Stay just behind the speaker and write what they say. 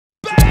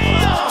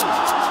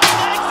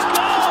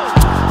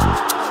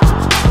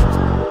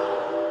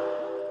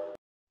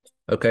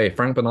Okay,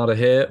 Frank Bonada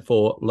here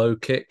for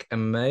LowKick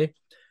MMA.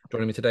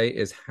 Joining me today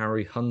is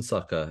Harry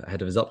Hunsucker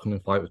ahead of his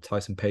upcoming fight with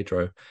Tyson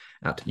Pedro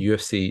at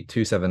UFC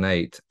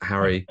 278.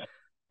 Harry,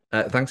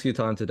 thanks for your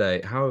time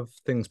today. How have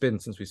things been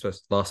since we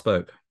last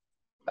spoke?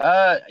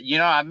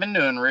 I've been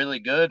doing really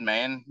good,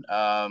 man.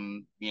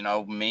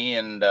 Me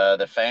and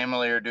the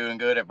family are doing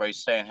good. Everybody's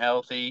staying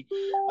healthy.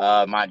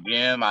 My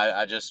gym,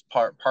 I just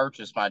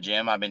purchased my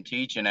gym. I've been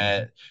teaching Mhm.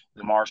 at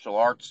the martial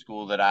arts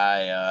school that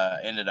I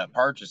ended up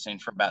purchasing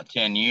for about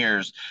 10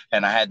 years,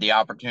 and I had the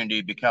opportunity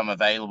to become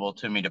available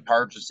to me to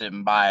purchase it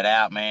and buy it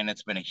out, man.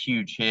 It's been a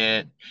huge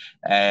hit.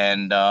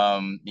 And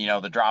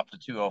the drop to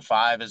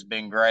 205 has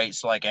been great.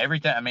 So like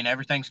everything, I mean,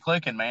 everything's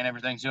clicking, man.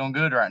 Everything's doing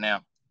good right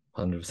now.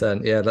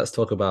 100%. Yeah, let's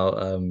talk about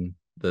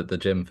the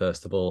gym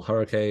first of all.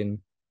 Hurricane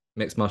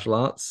mixed martial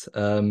arts.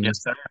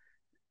 Yes, sir.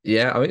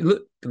 Yeah, I mean,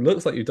 it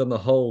looks like you've done the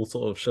whole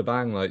sort of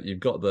shebang. Like you've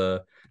got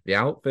the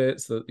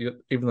outfits,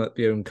 even like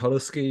the own color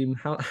scheme.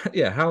 How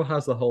yeah, how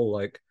has the whole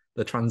like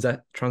the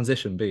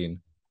transition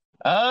been?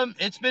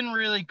 It's been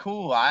really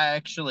cool. I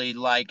actually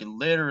like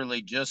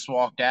literally just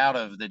walked out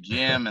of the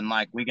gym and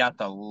like we got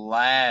the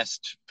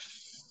last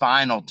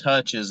final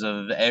touches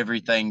of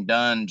everything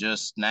done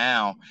just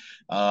now.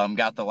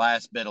 Got the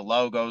last bit of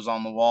logos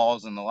on the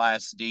walls and the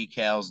last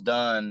decals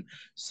done.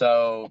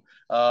 So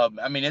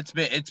I mean, it's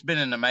been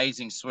an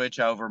amazing switch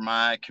over.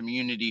 My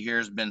community here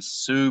has been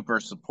super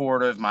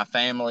supportive. My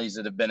families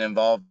that have been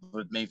involved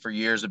with me for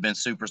years have been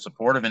super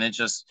supportive, and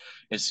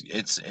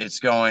it's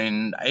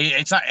going.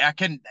 It's not. I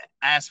couldn't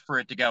ask for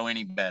it to go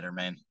any better,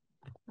 man.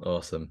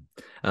 Awesome.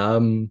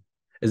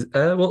 Is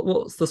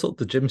what's the sort of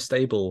the gym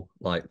stable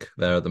like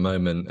there at the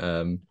moment?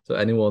 So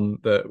anyone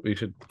that we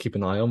should keep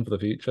an eye on for the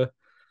future?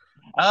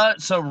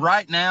 So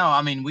right now,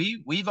 I mean,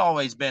 we've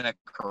always been a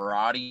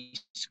karate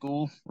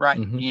school, right?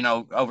 Hmm.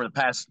 Over the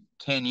past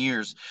 10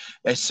 years,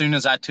 as soon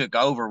as I took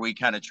over, we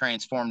kind of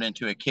transformed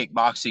into a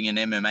kickboxing and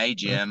MMA Okay.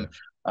 gym.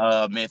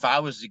 If I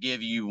was to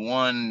give you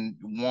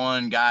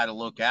one guy to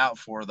look out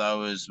for,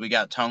 though, is we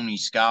got Tony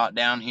Scott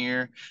down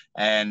here,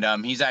 and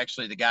he's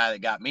actually the guy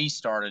that got me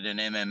started in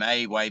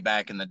MMA way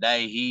back in the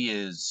day. He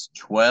is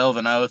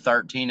 12-0,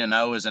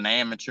 13-0 as an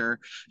amateur,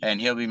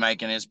 and he'll be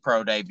making his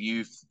pro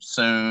debut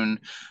soon.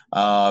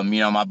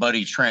 My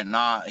buddy Trent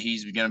Knott,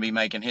 he's going to be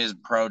making his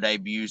pro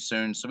debut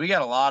soon. So we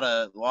got a lot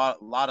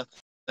of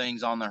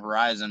things on the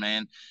horizon,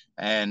 man.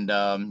 And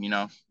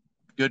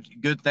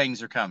good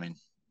things are coming.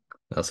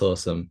 That's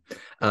awesome.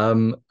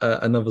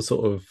 Another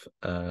sort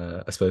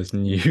of I suppose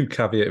new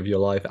caveat of your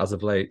life as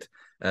of late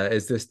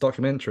is this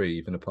documentary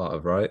you've been a part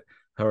of, right?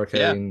 Yeah,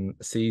 Hurricane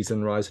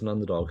Season Rise and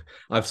Underdog.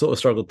 I've sort of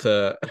struggled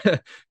to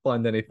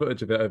find any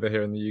footage of it over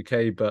here in the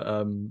UK, but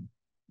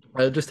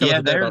just tell us yeah.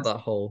 a bit about There's that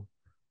whole.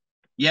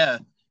 Yeah.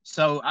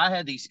 So I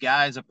had these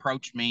guys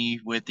approach me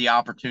with the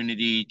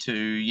opportunity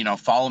to,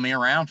 follow me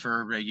around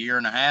for a year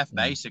and a half, Mm.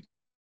 basically,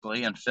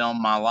 and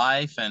film my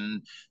life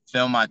and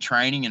film my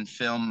training and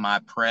film my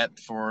prep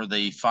for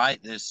the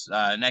fight this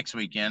next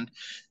weekend.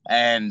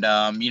 And,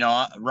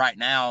 right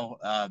now,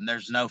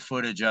 there's no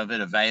footage of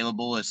it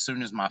available. As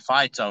soon as my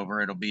fight's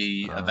over, it'll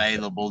be Okay.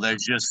 available.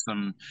 There's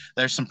some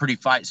pretty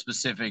fight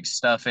specific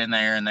stuff in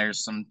there, and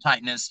there's some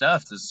tight knit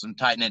stuff. There's some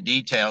tight knit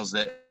details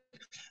that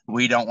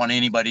we don't want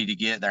anybody to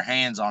get their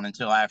hands on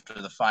until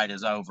after the fight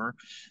is over.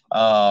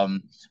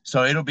 Um,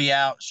 so it'll be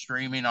out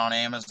streaming on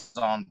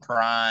Amazon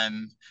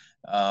Prime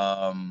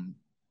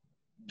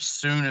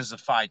soon as the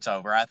fight's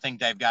over. I think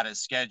they've got it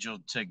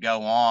scheduled to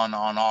go on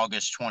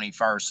August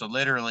 21st. So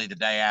literally the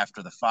day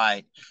after the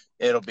fight,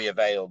 it'll be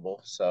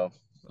available. So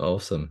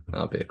Awesome.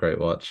 That'll be a great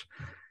watch.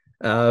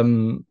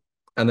 Um,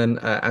 and then,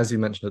 as you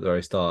mentioned at the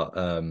very start,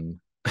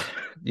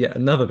 yeah,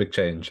 another big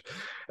change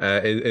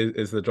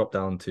is the drop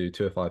down to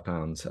 205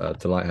 pounds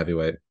to light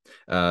heavyweight.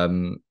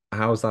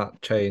 How's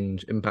that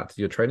change impacted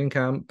your training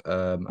camp?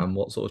 And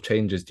what sort of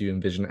changes do you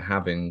envision it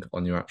having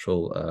on your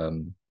actual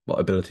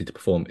ability to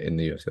perform in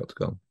the UFC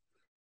octagon?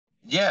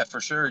 yeah,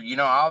 for sure.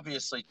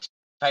 Obviously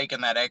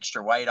taking that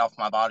extra weight off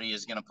my body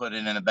is going to put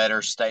it in a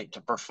better state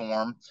to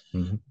perform.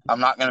 Hmm. I'm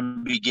not going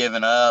to be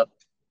giving up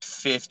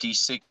 50,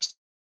 60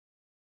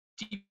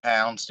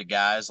 pounds to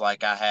guys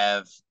like I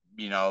have,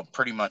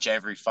 pretty much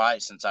every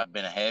fight since I've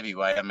been a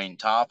heavyweight. I mean,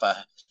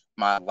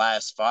 my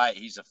last fight,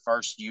 he's the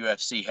first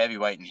UFC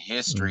heavyweight in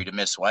history to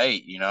miss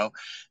weight,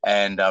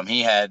 and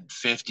he had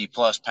 50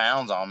 plus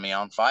pounds on me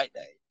on fight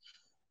day.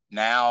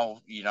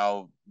 Now,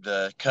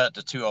 the cut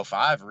to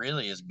 205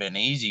 really has been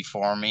easy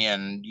for me.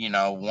 And,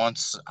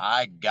 once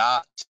I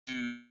got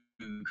to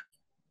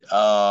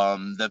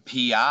the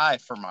PI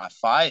for my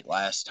fight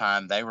last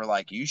time, they were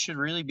like, you should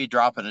really be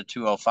dropping to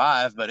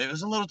 205, but it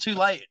was a little too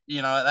late.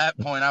 At that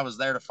point, I was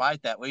there to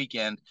fight that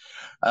weekend.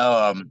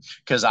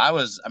 Because I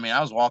was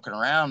walking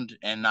around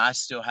and I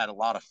still had a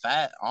lot of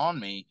fat on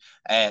me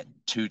at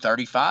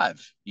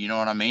 235. You know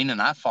what I mean?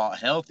 And I fought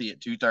healthy at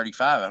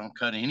 235. I don't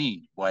cut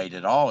any weight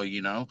at all.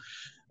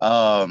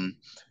 Um,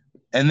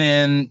 and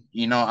then,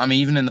 I'm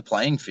even in the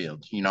playing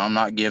field. I'm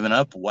not giving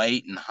up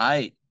weight and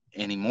height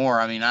anymore.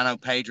 I mean, I know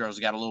Pedro's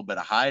got a little bit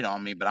of height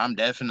on me, but I'm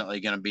definitely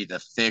going to be the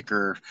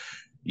thicker,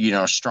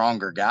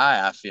 stronger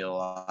guy, I feel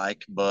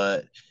like.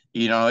 But,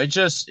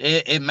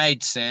 it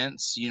made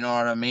sense, you know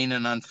what I mean?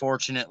 And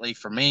unfortunately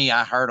for me,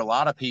 I heard a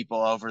lot of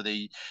people over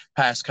the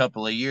past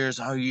couple of years,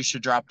 oh, you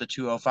should drop the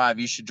 205,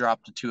 you should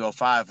drop the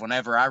 205.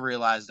 Whenever I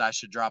realized I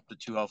should drop the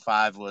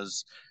 205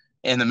 was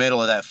in the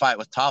middle of that fight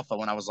with Tafa,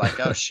 when I was like,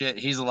 oh shit,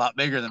 he's a lot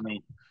bigger than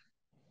me.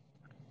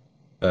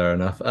 Fair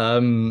enough.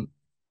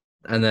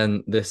 And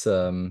then this,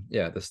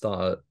 yeah, the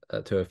start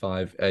at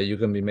 205, you're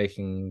going to be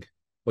making,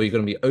 well, you're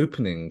going to be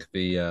opening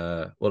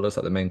the, what looks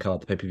like the main card,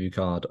 the pay-per-view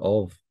card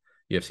of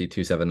UFC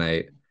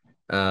 278.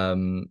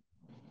 Um,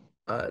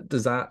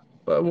 does that,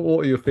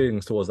 what are your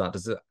feelings towards that?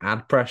 Does it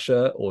add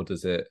pressure or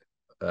does it,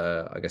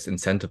 I guess,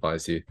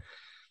 incentivize you?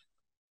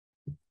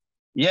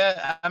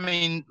 Yeah, I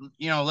mean,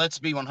 let's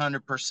be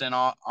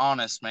 100%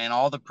 honest, man.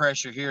 All the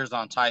pressure here is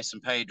on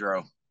Tyson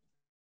Pedro.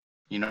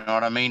 You know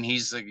what I mean?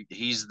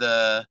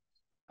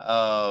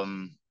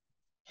 Um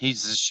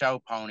he's the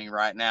show pony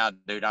right now,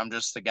 dude. I'm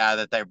just the guy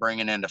that they're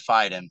bringing in to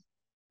fight him.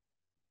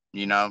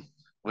 You know,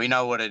 we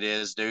know what it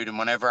is, dude. And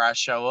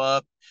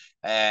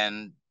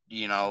and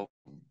you know,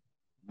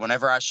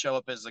 whenever I show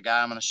up as the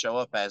guy I'm going to show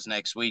up as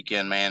next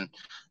weekend, man,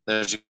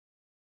 there's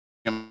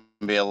going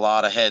to be a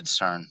lot of heads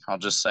turn. I'll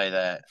just say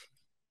that.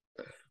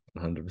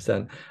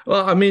 100%.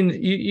 Well, I mean,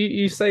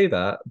 you say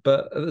that,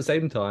 but at the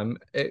same time,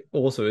 it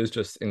also is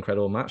just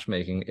incredible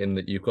matchmaking in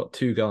that you've got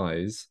two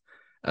guys.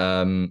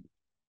 Um,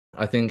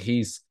 I think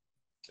he's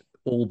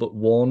all but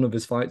one of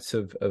his fights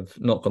have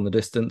not gone the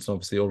distance.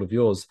 Obviously, all of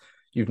yours,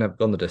 you've never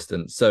gone the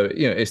distance. So,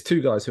 it's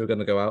two guys who are going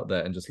to go out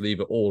there and just leave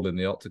it all in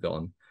the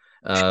octagon.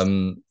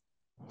 Um,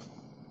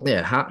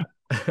 yeah,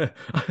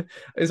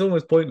 it's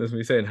almost pointless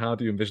me saying how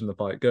do you envision the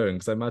fight going,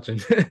 because I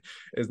imagine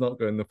it's not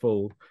going the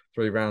full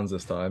 3 rounds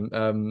this time.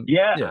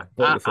 Yeah, Yeah,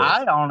 what are your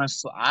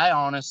thoughts? I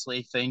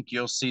honestly think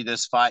you'll see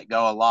this fight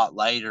go a lot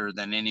later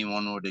than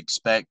anyone would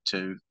expect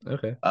to,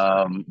 Okay.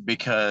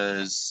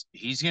 because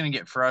he's going to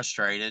get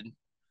frustrated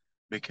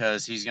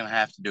because he's going to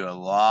have to do a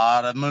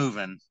lot of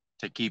moving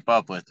to keep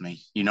up with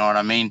me. You know what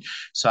I mean?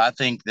 So I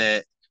think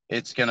that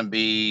it's going to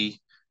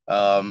be.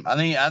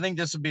 I think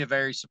this will be a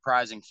very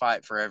surprising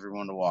fight for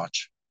everyone to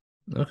watch.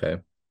 Okay.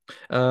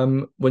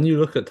 When you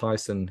look at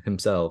Tyson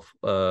himself,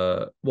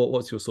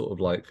 what's your sort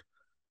of like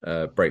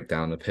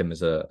breakdown of him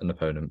as an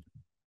opponent?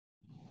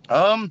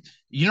 Um,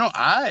 you know,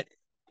 I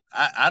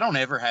don't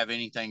ever have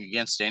anything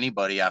against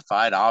anybody I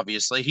fight.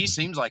 Obviously, he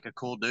seems like a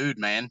cool dude,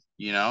 man.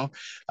 Maybe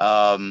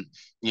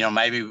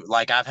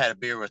like I've had a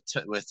beer with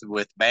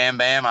Bam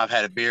Bam. I've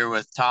had a beer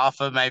with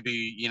Tafa.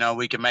 Maybe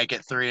we can make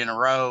it three in a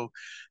row,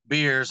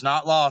 beers,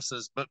 not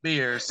losses, but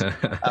beers.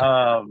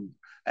 Um,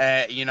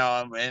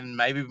 and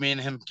maybe me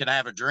and him can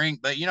have a drink.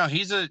 But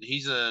he's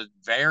a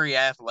very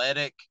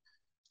athletic,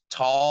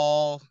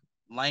 tall,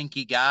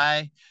 lanky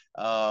guy.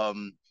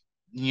 Um,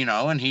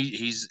 and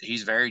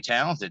he's very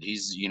talented.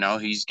 He's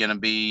going to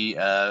be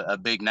a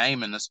big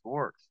name in the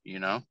sport.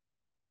 100%.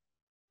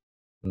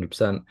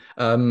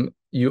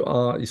 You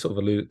sort of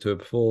alluded to it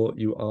before,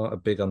 you are a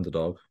big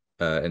underdog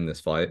in this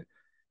fight.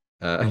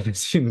 And it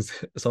seems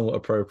somewhat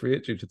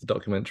appropriate due to the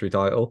documentary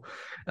title.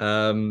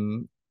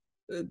 Um,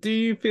 do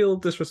you feel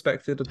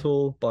disrespected at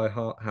all by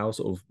how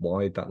sort of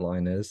wide that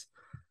line is?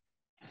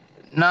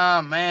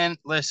 Nah, man.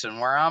 Listen,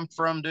 where I'm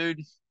from,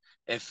 dude.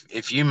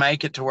 If you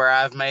make it to where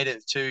I've made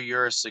it to,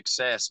 you're a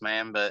success,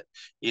 man. But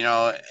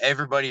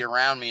everybody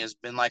around me has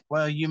been like,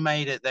 "Well, you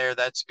made it there.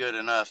 That's good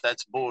enough."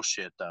 That's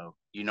bullshit, though.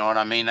 You know what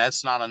I mean?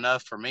 That's not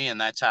enough for me, and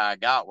that's how I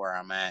got where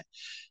I'm at.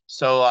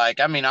 So, like,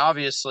 I mean,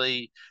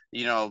 obviously,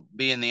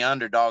 being the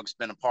underdog's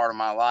been a part of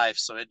my life,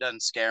 so it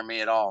doesn't scare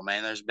me at all,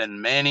 man. There's been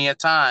many a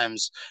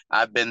times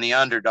I've been the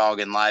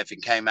underdog in life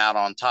and came out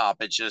on top.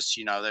 It's just,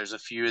 there's a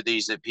few of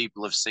these that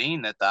people have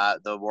seen that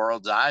the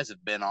world's eyes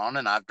have been on,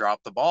 and I've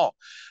dropped the ball.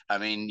 I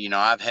mean,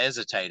 I've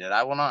hesitated.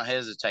 I will not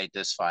hesitate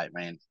this fight,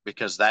 man,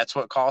 because that's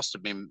what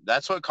costed me.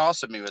 That's what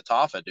costed me with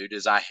Tafa, dude.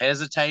 Is I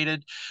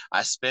hesitated.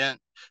 I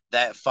spent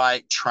that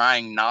fight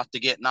trying not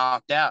to get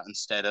knocked out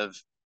instead of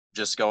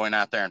just going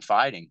out there and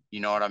fighting. You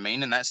know what I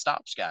mean? And that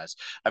stops guys.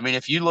 I mean,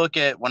 if you look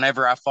at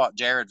whenever I fought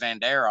Jared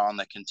Vandera on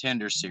the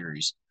Contender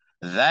Series,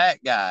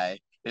 that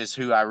guy is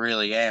who I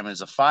really am as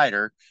a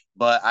fighter.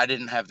 But I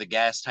didn't have the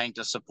gas tank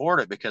to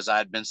support it because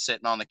I'd been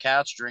sitting on the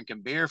couch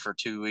drinking beer for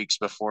 2 weeks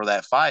before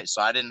that fight.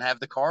 So I didn't have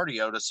the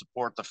cardio to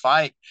support the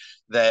fight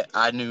that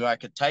I knew I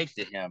could take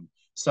to him.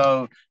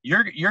 So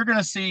you're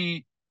gonna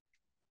see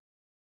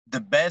the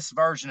best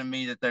version of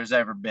me that there's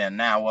ever been.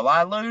 Now, will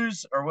I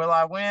lose or will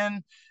I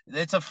win?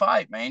 It's a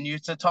fight, man.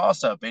 It's a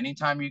toss up.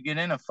 Anytime you get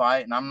in a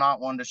fight, and I'm not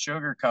one to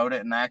sugarcoat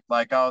it and act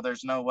like, oh,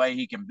 there's no way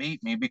he can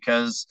beat me,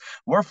 because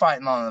we're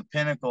fighting on the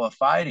pinnacle of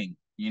fighting.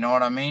 You know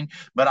what I mean?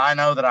 But I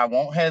know that I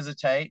won't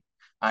hesitate.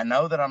 I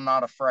know that I'm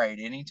not afraid.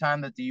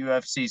 Anytime that the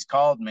UFC's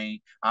called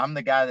me, I'm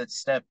the guy that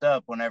stepped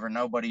up whenever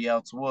nobody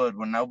else would.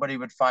 When nobody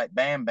would fight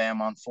Bam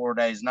Bam on 4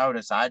 days'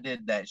 notice, I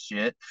did that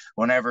shit.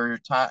 Whenever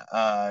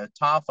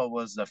Tafa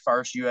was the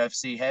first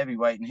UFC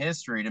heavyweight in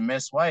history to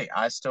miss weight,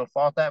 I still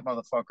fought that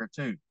motherfucker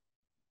too.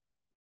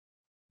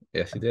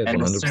 Yes, he did. And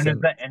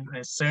 100%.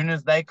 as soon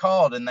as they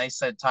called and they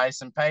said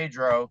Tyson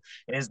Pedro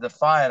is the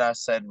fight, I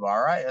said, well,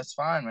 all right, that's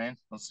fine, man.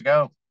 Let's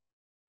go.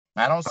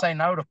 I don't say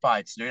no to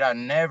fights, dude. I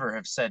never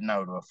have said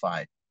no to a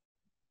fight.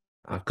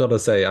 I've got to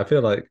say, I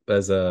feel like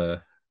there's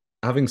a,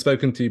 having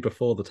spoken to you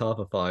before the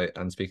Tarfa fight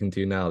and speaking to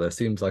you now, there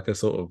seems like a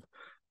sort of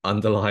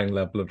underlying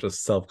level of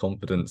just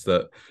self-confidence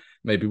that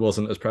maybe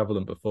wasn't as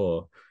prevalent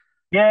before.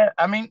 Yeah,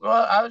 I mean,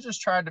 well, I was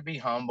just trying to be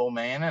humble,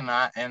 man,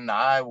 and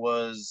I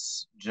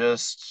was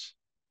just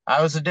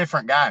I was a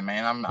different guy,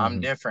 man. I'm Hmm.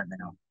 different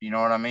now. You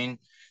know what I mean?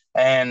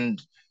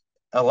 And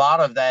a lot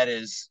of that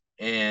is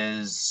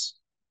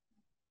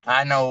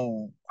I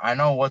know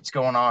what's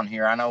going on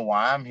here. I know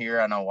why I'm here.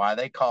 I know why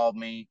they called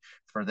me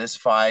for this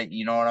fight.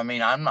 You know what I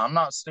mean? I'm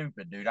not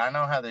stupid, dude. I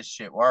know how this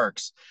shit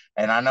works,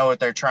 and I know what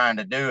they're trying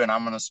to do, and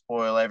I'm gonna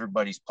spoil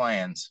everybody's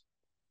plans.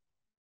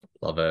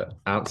 Love it.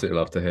 Absolutely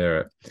love to hear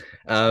it.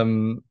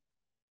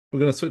 We're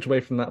going to switch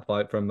away from that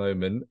fight for a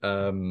moment.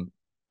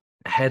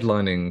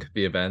 Headlining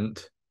the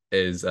event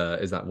is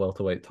that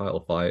welterweight title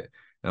fight.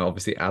 Now,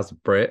 obviously, as a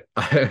Brit,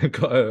 I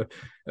got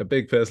a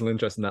big personal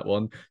interest in that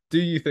one. Do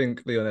you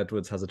think Leon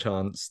Edwards has a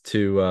chance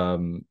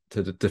to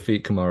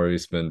defeat Kamaru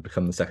Usman,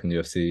 become the second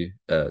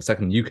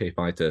second UK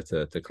fighter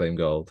to claim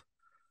gold?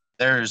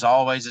 There's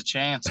always a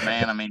chance,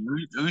 man. I mean,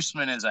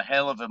 Usman is a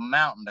hell of a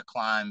mountain to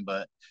climb,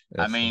 but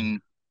I Yes,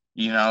 mean,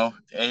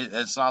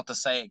 it's not to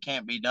say it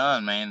can't be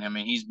done, man. I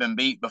mean, he's been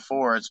beat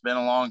before. It's been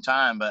a long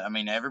time, but I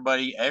mean,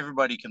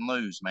 everybody can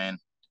lose, man.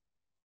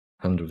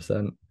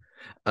 100%.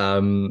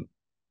 Um,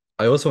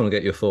 I also want to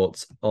get your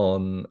thoughts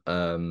on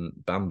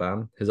Bam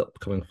Bam, his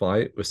upcoming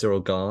fight with Cyril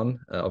Gane.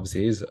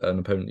 Obviously, he's an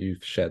opponent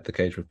you've shared the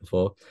cage with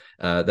before.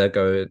 They're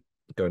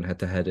going head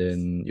to head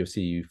in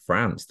UFC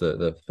France,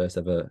 the first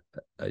ever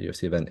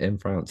UFC event in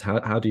France.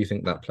 How do you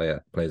think that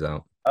plays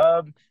out?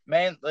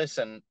 Man,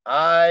 listen,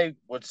 I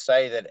would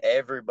say that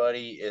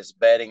everybody is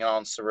betting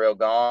on Cyril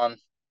Gone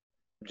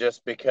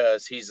just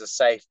because he's a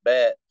safe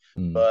bet.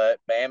 Mm, But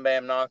Bam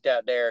Bam knocked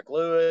out Derek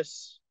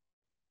Lewis.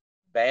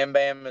 Bam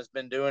Bam has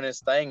been doing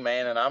his thing,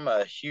 man, and I'm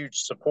a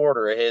huge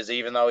supporter of his.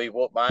 Even though he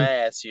whooped my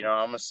ass,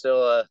 I'm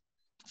still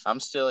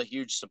a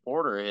huge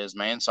supporter of his,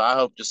 man. So I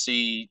hope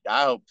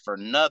for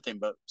nothing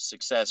but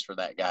success for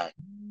that guy.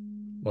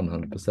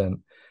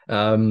 100%.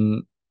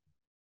 Um,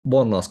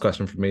 one last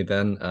question from me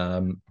then.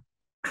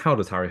 How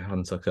does Harry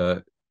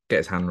Hunsucker get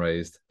his hand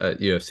raised at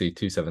UFC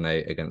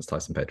 278 against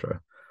Tyson Pedro?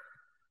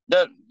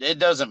 It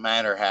doesn't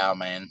matter how,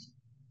 man.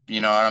 You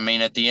know what I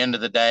mean? At the end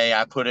of the day,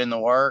 I put in the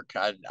work.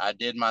 I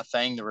did my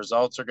thing. The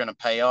results are going to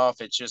pay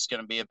off. It's just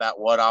going to be about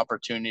what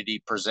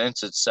opportunity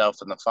presents itself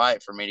in the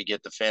fight for me to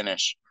get the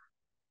finish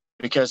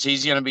because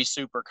he's going to be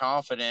super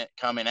confident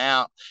coming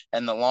out.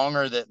 And the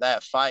longer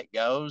that fight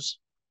goes,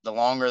 the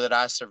longer that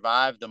I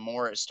survive, the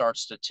more it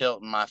starts to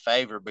tilt in my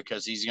favor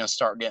because he's going to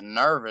start getting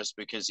nervous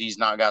because he's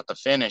not got the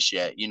finish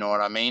yet. You know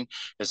what I mean?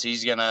 Because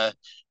he's going to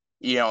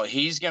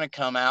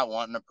come out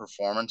wanting a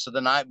performance of the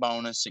night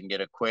bonus and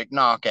get a quick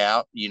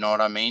knockout. You know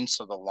what I mean?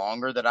 So the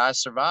longer that I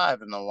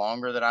survive and the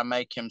longer that I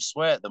make him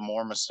sweat, the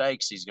more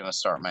mistakes he's going to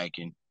start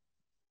making.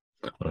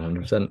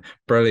 100%.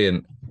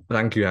 Brilliant.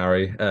 Thank you,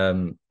 Harry.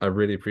 I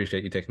really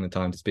appreciate you taking the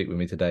time to speak with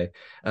me today.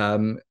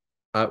 Um,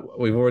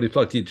 we've already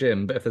plugged your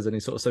gym, but if there's any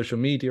sort of social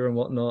media and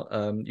whatnot,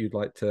 you'd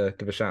like to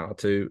give a shout out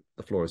to,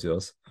 the floor is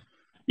yours.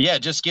 Yeah,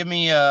 just give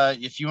me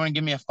if you want to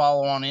give me a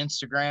follow on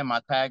Instagram,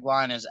 my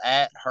tagline is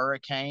at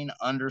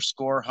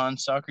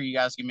hurricane_Hunsucker. You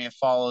guys give me a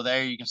follow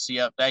there. You can see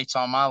updates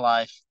on my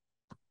life.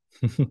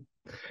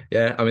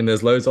 Yeah, I mean,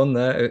 there's loads on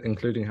there,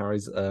 including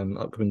Harry's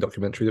upcoming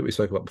documentary that we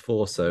spoke about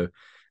before. So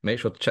make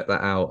sure to check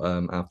that out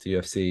after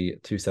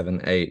UFC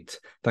 278.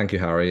 Thank you,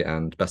 Harry,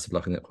 and best of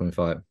luck in the upcoming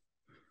fight.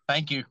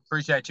 Thank you.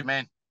 Appreciate you,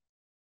 man.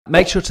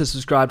 Make sure to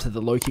subscribe to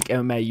the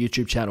LowKickMMA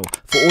YouTube channel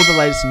for all the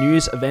latest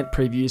news, event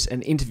previews,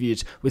 and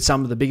interviews with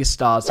some of the biggest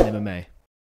stars in MMA.